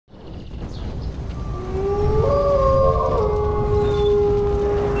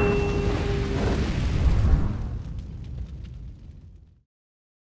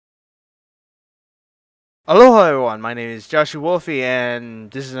Aloha everyone, my name is JoshyWolfy and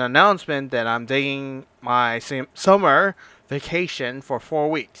this is an announcement that I'm taking my summer vacation for 4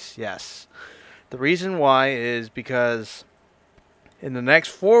 weeks. Yes. The reason why is because in the next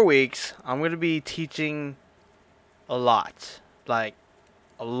 4 weeks I'm going to be teaching a lot. Like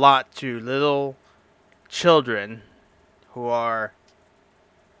a lot to little children who are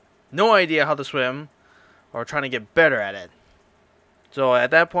no idea how to swim or trying to get better at it. So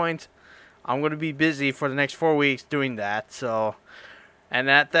at that point I'm going to be busy for the next 4 weeks doing that. And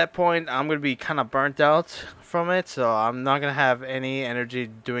at that point, I'm going to be kind of burnt out from it. So I'm not going to have any energy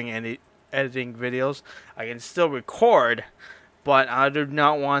doing any editing videos. I can still record, but I do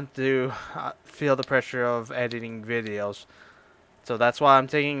not want to feel the pressure of editing videos. So that's why I'm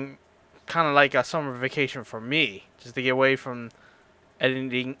taking kind of like a summer vacation for me, just to get away from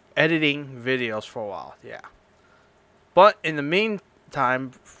editing videos for a while. Yeah. But in the meantime,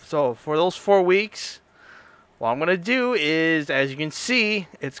 so for those 4 weeks, what I'm gonna do is, as you can see,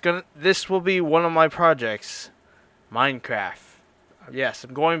 this will be one of my projects, Minecraft. Yes,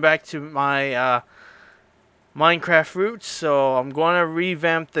 I'm going back to my Minecraft roots, so I'm going to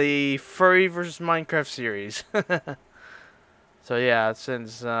revamp the Furry vs. Minecraft series. So yeah,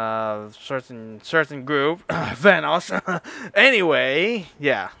 since certain group, Vanos. Anyway,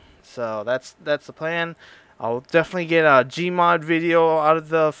 yeah. So that's the plan. I'll definitely get a Gmod video out of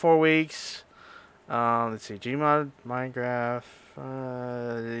the 4 weeks. Let's see, Gmod, Minecraft.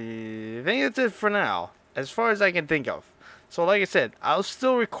 I think that's it for now, as far as I can think of. So like I said, I'll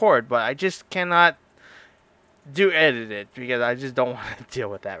still record, but I just cannot edit it because I just don't want to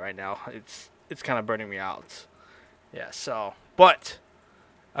deal with that right now. It's kind of burning me out. Yeah. So, but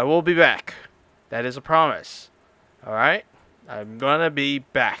I will be back. That is a promise. All right. I'm gonna be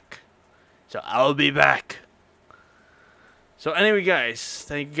back. So I'll be back. So anyway, guys,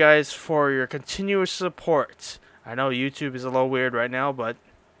 thank you guys for your continuous support. I know YouTube is a little weird right now, but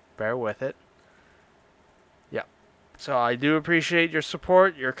bear with it. Yeah. So I do appreciate your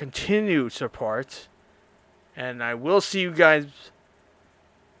support, your continued support, and I will see you guys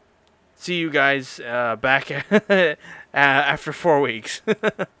back after 4 weeks.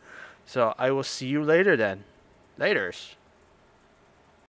 So I will see you later then. Laters.